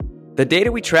The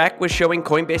data we track was showing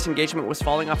Coinbase engagement was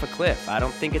falling off a cliff. I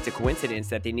don't think it's a coincidence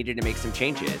that they needed to make some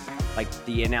changes, like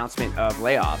the announcement of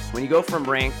layoffs. When you go from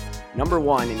ranked number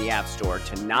 1 in the App Store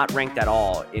to not ranked at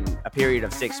all in a period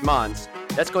of 6 months,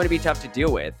 that's going to be tough to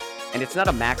deal with. And it's not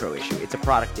a macro issue, it's a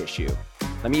product issue.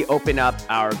 Let me open up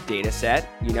our data set.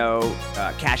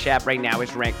 Cash App right now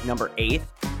is ranked number 8th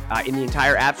in the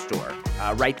entire App Store,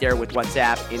 right there with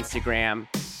WhatsApp, Instagram.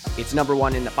 It's number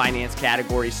 1 in the finance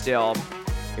category still.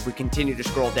 If we continue to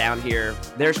scroll down here,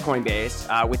 there's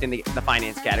Coinbase within the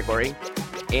finance category.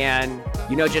 And,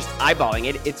 just eyeballing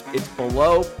it, it's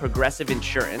below Progressive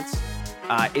Insurance.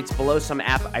 It's below some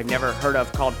app I've never heard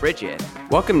of called Bridget.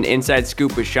 Welcome to Inside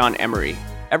Scoop with Sean Emery.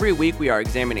 Every week we are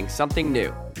examining something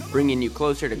new, bringing you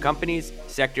closer to companies,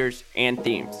 sectors, and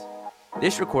themes.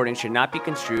 This recording should not be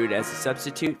construed as a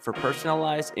substitute for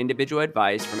personalized individual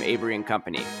advice from Avery &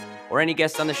 Company or any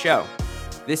guest on the show.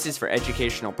 This is for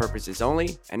educational purposes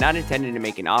only and not intended to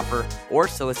make an offer or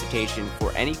solicitation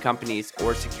for any companies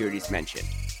or securities mentioned.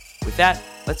 With that,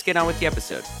 let's get on with the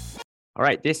episode. All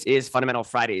right, this is Fundamental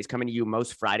Fridays, coming to you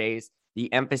most Fridays.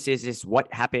 The emphasis is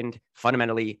what happened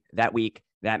fundamentally that week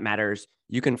that matters.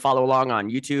 You can follow along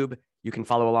on YouTube. You can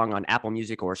follow along on Apple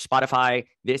Music or Spotify.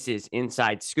 This is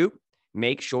Inside Scoop.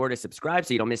 Make sure to subscribe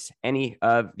so you don't miss any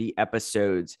of the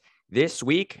episodes. This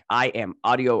week, I am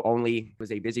audio only. It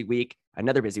was a busy week,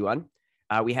 another busy one.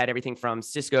 We had everything from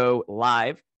Cisco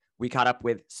Live. We caught up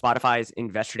with Spotify's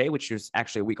Investor Day, which was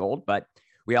actually a week old, but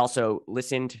we also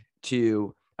listened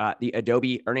to the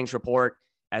Adobe earnings report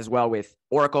as well with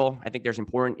Oracle. I think there's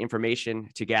important information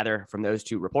to gather from those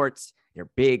two reports. They're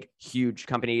big, huge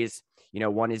companies.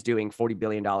 One is doing $40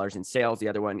 billion in sales. The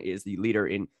other one is the leader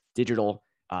in digital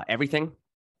everything.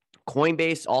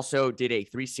 Coinbase also did a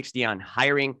 360 on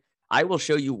hiring. I will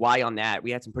show you why on that.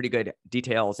 We had some pretty good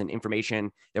details and information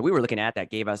that we were looking at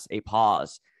that gave us a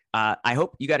pause. I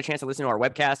hope you got a chance to listen to our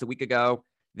webcast a week ago.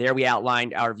 There we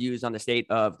outlined our views on the state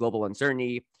of global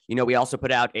uncertainty. We also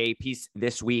put out a piece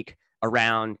this week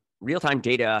around real-time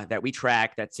data that we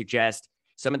track that suggests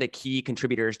some of the key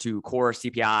contributors to core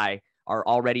CPI are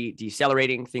already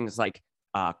decelerating. Things like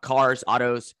cars,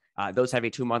 autos, those have a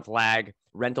 2-month lag.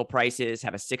 Rental prices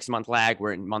have a 6-month lag.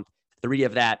 We're in month 3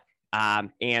 of that.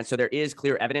 And so there is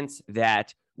clear evidence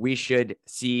that we should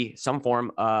see some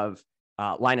form of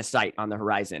line of sight on the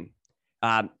horizon.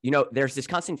 There's this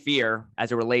constant fear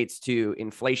as it relates to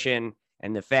inflation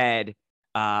and the Fed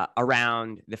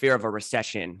around the fear of a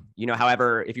recession.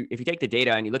 However, if you take the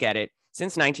data and you look at it,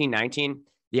 since 1919,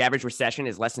 the average recession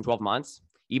is less than 12 months.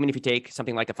 Even if you take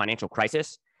something like the financial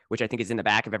crisis, which I think is in the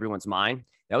back of everyone's mind,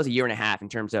 that was a year and a half in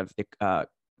terms of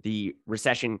the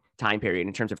recession time period,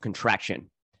 in terms of contraction.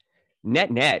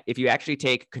 Net, if you actually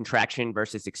take contraction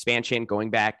versus expansion, going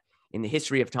back in the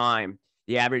history of time,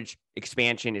 the average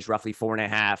expansion is roughly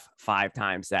 4.5, 5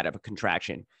 times that of a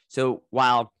contraction. So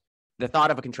while the thought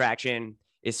of a contraction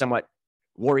is somewhat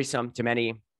worrisome to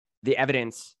many, the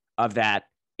evidence of that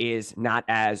is not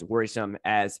as worrisome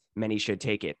as many should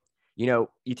take it. You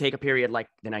take a period like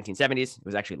the 1970s, it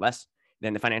was actually less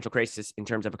than the financial crisis in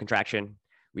terms of a contraction.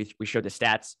 We showed the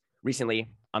stats recently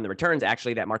on the returns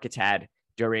actually that markets had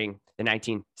during the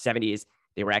 1970s.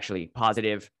 They were actually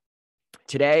positive.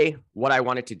 Today, what I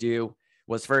wanted to do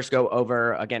was first go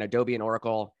over, again, Adobe and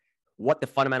Oracle, what the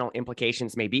fundamental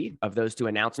implications may be of those two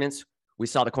announcements. We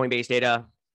saw the Coinbase data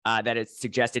that it's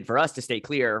suggested for us to stay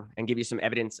clear and give you some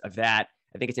evidence of that.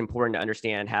 I think it's important to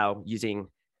understand how using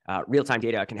real-time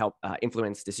data can help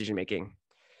influence decision-making.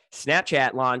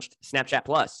 Snapchat launched Snapchat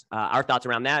Plus. Our thoughts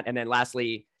around that. And then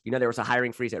lastly, there was a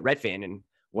hiring freeze at Redfin, and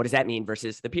what does that mean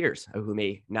versus the peers who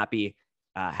may not be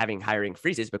having hiring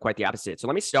freezes, but quite the opposite? So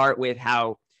let me start with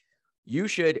how you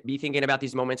should be thinking about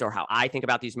these moments, or how I think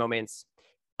about these moments.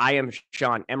 I am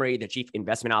Sean Emery, the Chief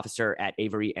Investment Officer at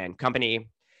Avery & Company.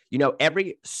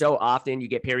 Every so often you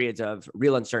get periods of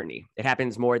real uncertainty. It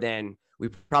happens more than we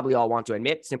probably all want to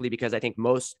admit, simply because I think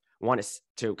most want us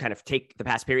to kind of take the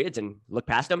past periods and look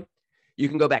past them. You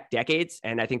can go back decades,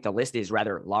 and I think the list is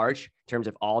rather large in terms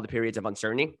of all the periods of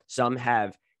uncertainty. Some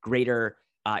have greater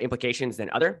implications than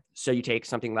other. So you take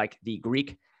something like the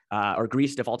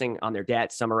Greece defaulting on their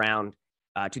debt, some around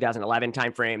 2011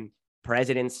 timeframe.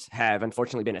 Presidents have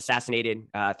unfortunately been assassinated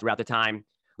throughout the time.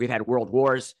 We've had world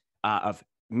wars of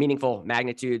meaningful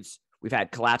magnitudes. We've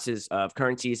had collapses of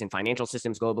currencies and financial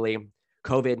systems globally.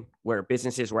 COVID, where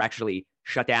businesses were actually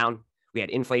shut down. We had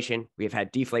inflation. We have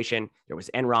had deflation. There was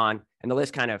Enron, and the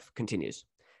list kind of continues.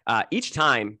 Each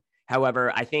time,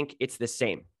 however, I think it's the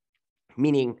same,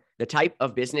 meaning the type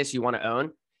of business you want to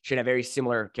own should have very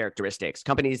similar characteristics.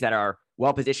 Companies that are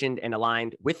well-positioned and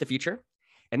aligned with the future,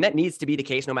 And that needs to be the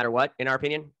case no matter what, in our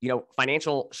opinion.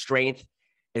 Financial strength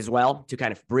as well to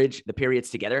kind of bridge the periods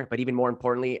together. But even more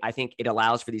importantly, I think it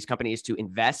allows for these companies to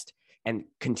invest and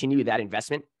continue that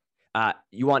investment.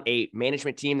 You want a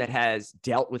management team that has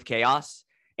dealt with chaos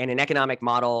and an economic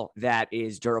model that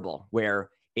is durable, where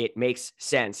it makes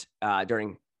sense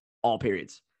during all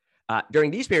periods.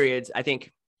 During these periods, I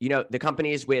think, the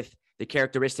companies with the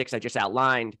characteristics I just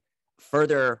outlined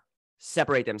further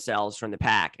separate themselves from the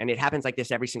pack. And it happens like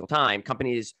this every single time.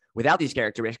 Companies without these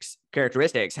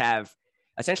characteristics have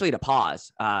essentially to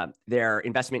pause their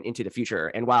investment into the future.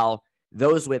 And while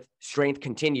those with strength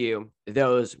continue,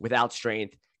 those without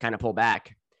strength kind of pull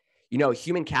back.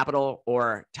 Human capital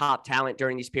or top talent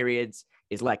during these periods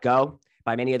is let go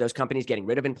by many of those companies, getting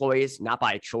rid of employees, not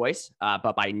by choice,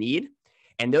 but by need.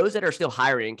 And those that are still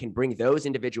hiring can bring those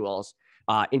individuals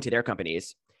into their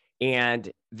companies.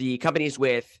 And the companies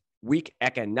with weak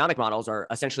economic models are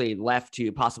essentially left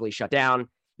to possibly shut down.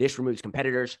 This removes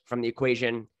competitors from the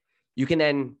equation. You can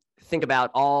then think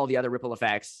about all the other ripple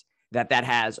effects that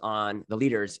has on the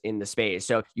leaders in the space.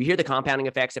 So you hear the compounding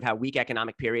effects of how weak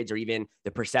economic periods, or even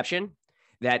the perception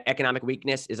that economic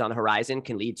weakness is on the horizon,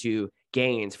 can lead to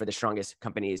gains for the strongest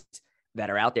companies that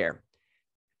are out there.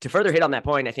 To further hit on that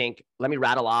point, I think, let me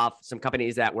rattle off some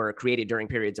companies that were created during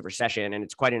periods of recession, and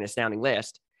it's quite an astounding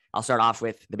list. I'll start off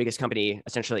with the biggest company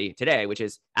essentially today, which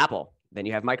is Apple. Then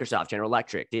you have Microsoft, General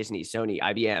Electric, Disney, Sony,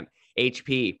 IBM,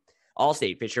 HP,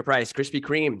 Allstate, Fisher Price, Krispy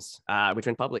Kreme's, which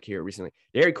went public here recently,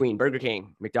 Dairy Queen, Burger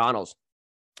King, McDonald's.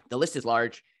 The list is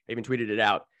large. I even tweeted it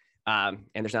out. And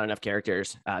there's not enough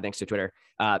characters, thanks to Twitter,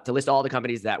 to list all the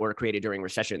companies that were created during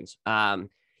recessions.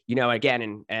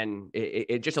 Again, and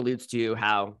it just alludes to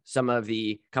how some of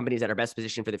the companies that are best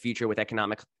positioned for the future with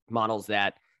economic models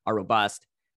that are robust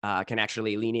can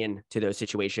actually lean in to those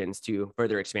situations to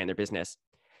further expand their business.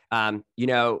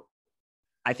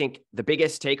 I think the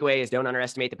biggest takeaway is don't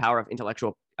underestimate the power of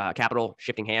intellectual capital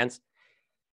shifting hands.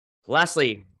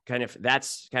 Lastly,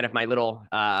 that's kind of my little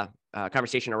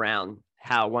conversation around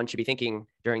how one should be thinking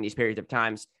during these periods of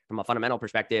times from a fundamental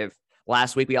perspective.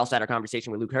 Last week, we also had our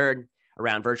conversation with Luke Hurd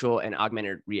around virtual and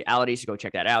augmented reality, so go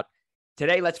check that out.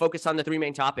 Today, let's focus on the three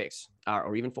main topics,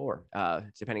 or even four,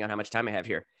 depending on how much time I have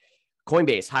here.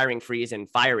 Coinbase, hiring freeze, and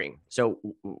firing. So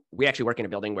we actually work in a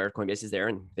building where Coinbase is there,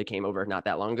 and they came over not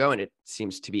that long ago, and it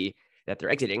seems to be that they're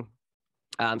exiting.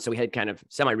 So we had kind of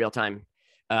semi-real-time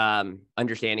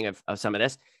understanding of some of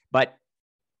this. But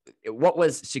what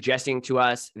was suggesting to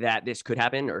us that this could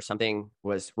happen or something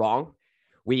was wrong?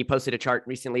 We posted a chart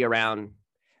recently around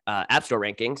App Store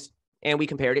rankings, and we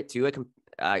compared it to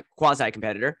a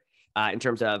quasi-competitor in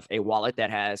terms of a wallet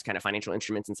that has kind of financial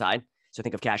instruments inside. So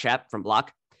think of Cash App from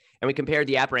Block. And we compared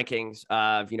the app rankings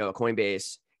of, a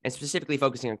Coinbase, and specifically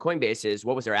focusing on Coinbase's,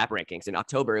 what was their app rankings? In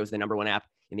October, it was the number one app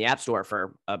in the App Store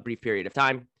for a brief period of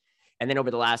time. And then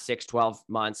over the last 6-12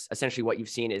 months, essentially what you've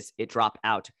seen is it drop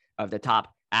out of the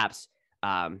top apps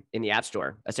in the App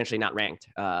Store, essentially not ranked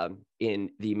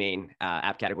in the main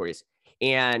app categories.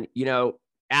 And,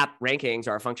 app rankings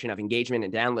are a function of engagement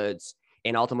and downloads.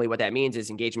 And ultimately what that means is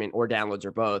engagement or downloads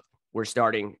or both were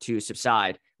starting to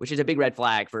subside, which is a big red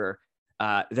flag for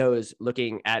those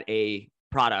looking at a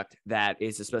product that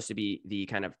is supposed to be the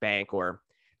kind of bank or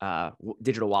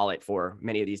digital wallet for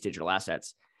many of these digital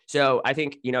assets. So I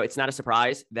think, it's not a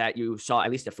surprise that you saw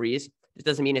at least a freeze. This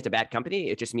doesn't mean it's a bad company.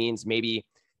 It just means maybe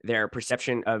their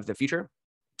perception of the future,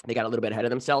 they got a little bit ahead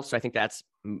of themselves. So I think that's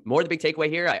more the big takeaway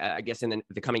here. I guess in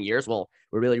the coming years, we'll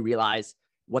really realize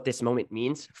what this moment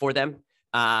means for them.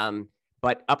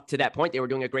 But up to that point, they were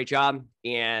doing a great job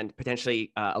and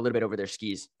potentially a little bit over their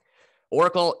skis.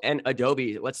 Oracle and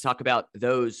Adobe, let's talk about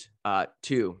those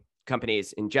two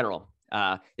companies in general.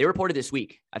 They reported this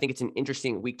week. I think it's an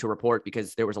interesting week to report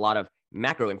because there was a lot of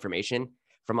macro information.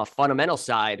 From a fundamental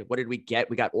side, what did we get?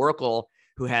 We got Oracle,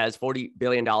 who has $40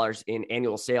 billion in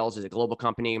annual sales as a global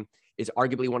company, is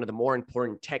arguably one of the more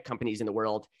important tech companies in the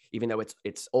world, even though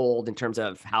it's old in terms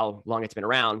of how long it's been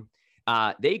around.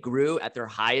 They grew at their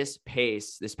highest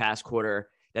pace this past quarter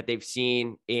that they've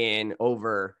seen in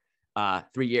over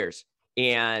 3 years.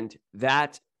 And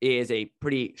that is a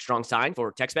pretty strong sign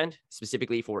for tech spend,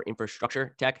 specifically for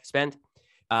infrastructure tech spend.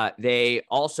 They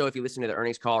also, if you listen to the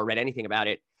earnings call or read anything about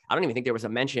it, I don't even think there was a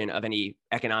mention of any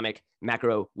economic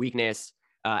macro weakness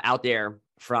out there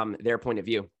from their point of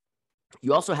view.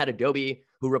 You also had Adobe,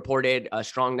 who reported a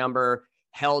strong number,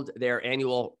 held their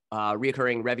annual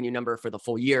recurring revenue number for the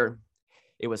full year.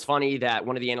 It was funny that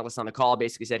one of the analysts on the call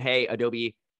basically said, hey,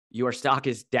 Adobe, your stock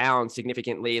is down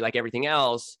significantly like everything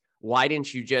else. Why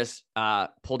didn't you just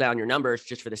pull down your numbers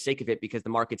just for the sake of it because the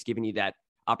market's giving you that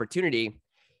opportunity?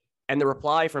 And the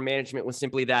reply from management was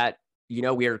simply that,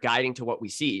 we are guiding to what we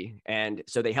see. And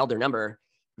so they held their number.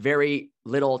 Very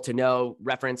little to no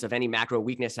reference of any macro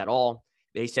weakness at all.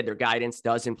 They said their guidance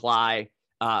does imply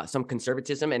some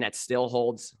conservatism, and that still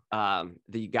holds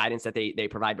the guidance that they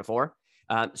provide before.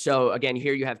 So again,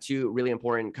 here you have two really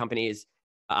important companies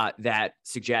that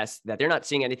suggest that they're not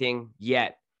seeing anything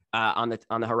yet on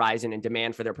the horizon, and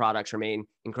demand for their products remain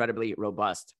incredibly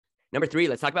robust. Number three,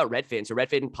 let's talk about Redfin. So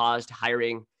Redfin paused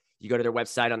hiring. You go to their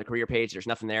website on the career page, there's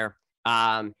nothing there.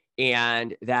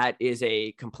 And that is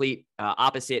a complete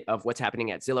opposite of what's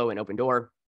happening at Zillow and Opendoor.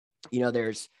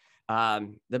 There's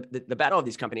the battle of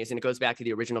these companies, and it goes back to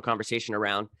the original conversation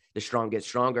around the strong get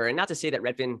stronger. And not to say that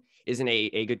Redfin isn't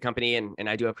a good company, and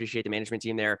I do appreciate the management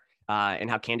team there and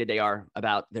how candid they are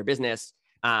about their business.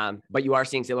 But you are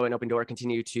seeing Zillow and Opendoor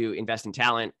continue to invest in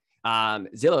talent.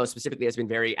 Zillow specifically has been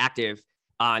very active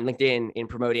on LinkedIn in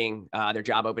promoting their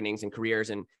job openings and careers,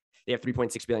 and they have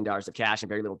 $3.6 billion of cash and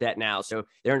very little debt now. So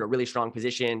they're in a really strong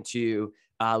position to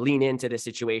lean into this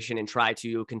situation and try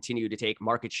to continue to take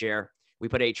market share. We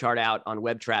put a chart out on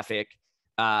web traffic,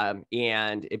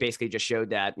 and it basically just showed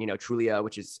that, Trulia,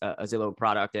 which is a Zillow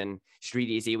product, and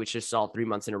StreetEasy, which just saw 3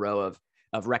 months in a row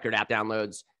of record app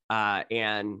downloads,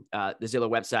 and the Zillow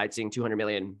website seeing 200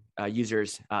 million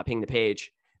users ping the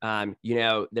page.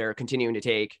 They're continuing to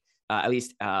take at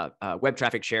least web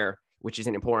traffic share, which is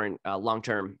an important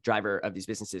long-term driver of these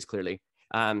businesses, clearly.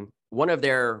 One of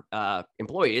their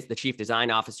employees, the chief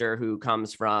design officer, who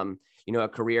comes from, a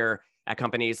career at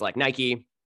companies like Nike,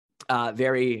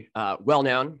 very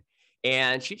well-known.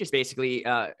 And she just basically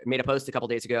made a post a couple of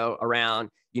days ago around,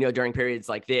 during periods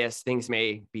like this, things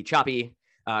may be choppy,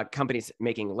 companies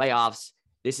making layoffs.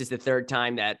 This is the third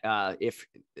time that if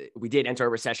we did enter a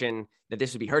recession, that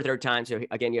this would be her third time. So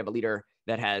again, you have a leader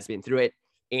that has been through it,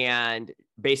 and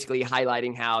basically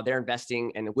highlighting how they're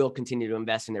investing and will continue to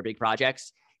invest in their big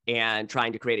projects and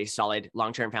trying to create a solid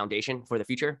long-term foundation for the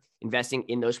future, investing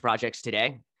in those projects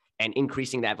today and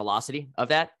increasing that velocity of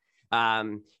that.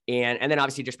 And then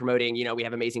obviously just promoting, we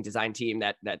have an amazing design team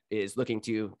that is looking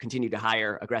to continue to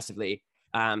hire aggressively.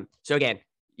 So again,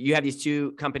 you have these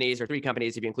two companies, or three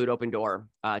companies, if you include Opendoor,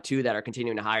 two that are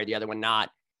continuing to hire, the other one not.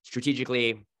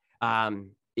 Strategically,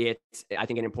 it's, I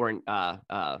think, an important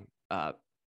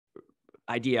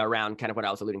idea around kind of what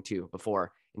I was alluding to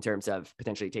before in terms of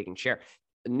potentially taking share.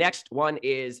 The next one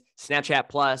is Snapchat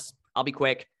Plus. I'll be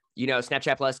quick.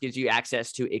 Snapchat Plus gives you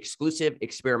access to exclusive,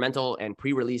 experimental, and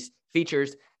pre-release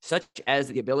features, such as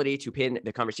the ability to pin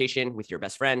the conversation with your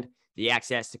best friend, the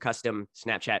access to custom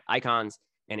Snapchat icons,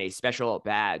 and a special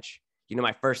badge.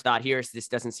 My first thought here is this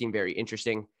doesn't seem very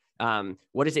interesting.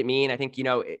 What does it mean? I think,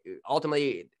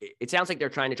 ultimately, it sounds like they're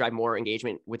trying to drive more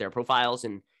engagement with their profiles.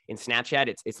 And in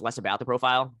Snapchat, it's less about the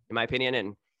profile, in my opinion.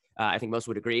 And I think most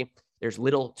would agree. There's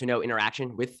little to no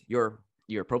interaction with your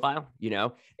profile,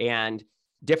 and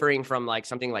differing from like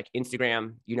something like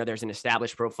Instagram, there's an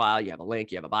established profile, you have a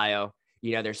link, you have a bio,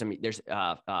 there's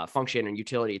function and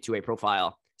utility to a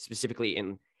profile, specifically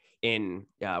in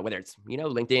whether it's,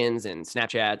 LinkedIn's and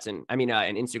Snapchats and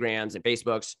and Instagrams and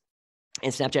Facebooks,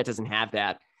 and Snapchat doesn't have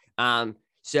that.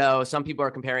 So some people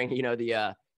are comparing,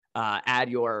 the add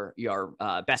your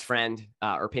best friend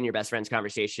or pin your best friend's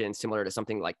conversation, similar to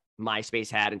something like MySpace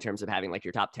had in terms of having like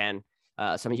your top 10.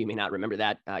 Some of you may not remember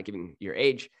that, given your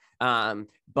age.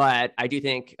 But I do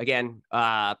think, again,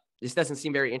 this doesn't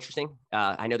seem very interesting.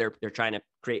 I know they're trying to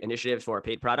create initiatives for a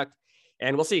paid product,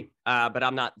 and we'll see. But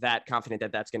I'm not that confident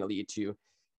that that's going to lead to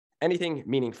anything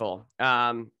meaningful.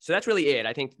 So that's really it.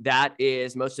 I think that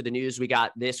is most of the news we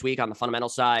got this week on the fundamental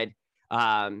side.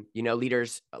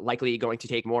 Leaders likely going to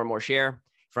take more and more share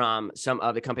from some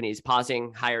of the companies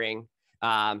pausing hiring.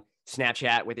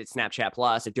 Snapchat with its Snapchat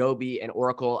Plus, Adobe and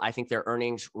Oracle, I think their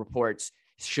earnings reports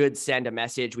should send a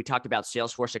message. We talked about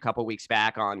Salesforce a couple of weeks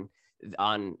back on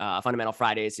Fundamental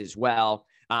Fridays as well.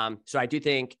 So I do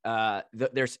think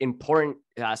there's important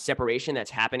separation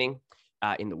that's happening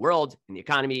in the world, in the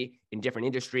economy, in different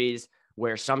industries,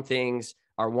 where some things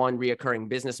are, one, reoccurring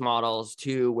business models,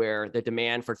 two, where the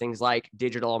demand for things like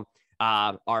digital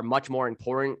are much more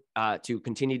important to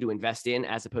continue to invest in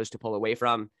as opposed to pull away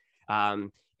from.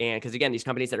 And because, again, these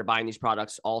companies that are buying these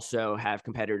products also have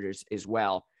competitors as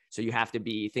well. So you have to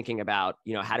be thinking about,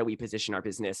 how do we position our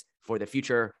business for the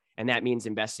future? And that means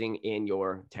investing in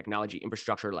your technology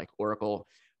infrastructure like Oracle,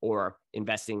 or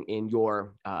investing in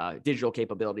your digital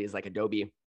capabilities like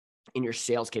Adobe, in your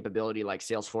sales capability like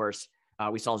Salesforce.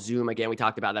 We saw Zoom, again, we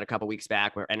talked about that a couple of weeks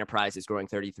back, where enterprise is growing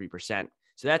 33%.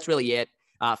 So that's really it.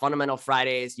 Fundamental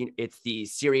Fridays, it's the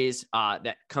series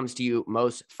that comes to you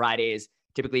most Fridays,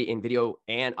 typically in video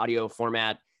and audio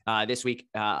format. This week,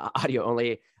 audio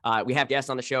only. We have guests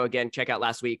on the show again. Check out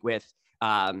last week with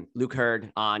Luke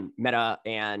Hurd on Meta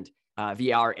and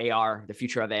VR, AR, the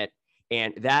future of it.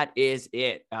 And that is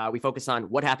it. We focus on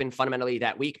what happened fundamentally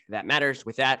that week that matters.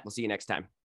 With that, we'll see you next time.